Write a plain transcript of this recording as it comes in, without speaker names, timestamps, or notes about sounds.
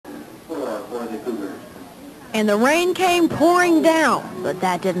And the rain came pouring down, but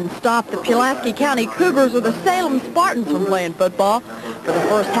that didn't stop the Pulaski County Cougars or the Salem Spartans from playing football. For the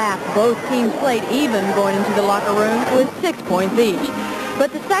first half, both teams played even going into the locker rooms with 6 points each.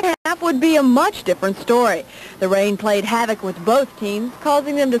 But the second half would be a much different story. The rain played havoc with both teams,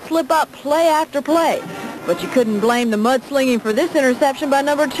 causing them to slip up play after play. But you couldn't blame the mudslinging for this interception by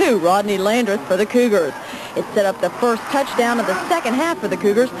number 2, Rodney Landreth, for the Cougars. It set up the first touchdown of the second half for the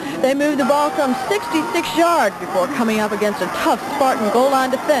Cougars. They moved the ball some 66 yards before coming up against a tough Spartan goal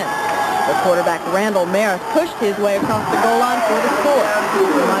line defense. The quarterback, Randall Marith, pushed his way across the goal line for the score.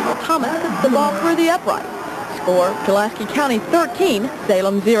 Michael Thomas hits the ball through the upright. Score, Pulaski County 13,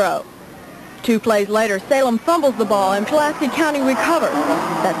 Salem 0. 2 plays later, Salem fumbles the ball and Pulaski County recovers.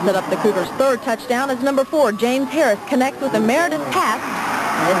 That set up the Cougars' third touchdown as number 4, James Harris, connects with a Meredith pass.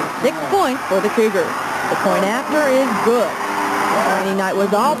 And it's 6 points for the Cougars. The point after is good. Friday night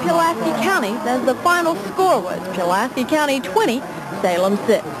was all Pulaski County, as the final score was Pulaski County 20, Salem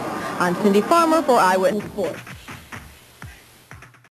 6. I'm Cindy Farmer for Eyewitness Sports.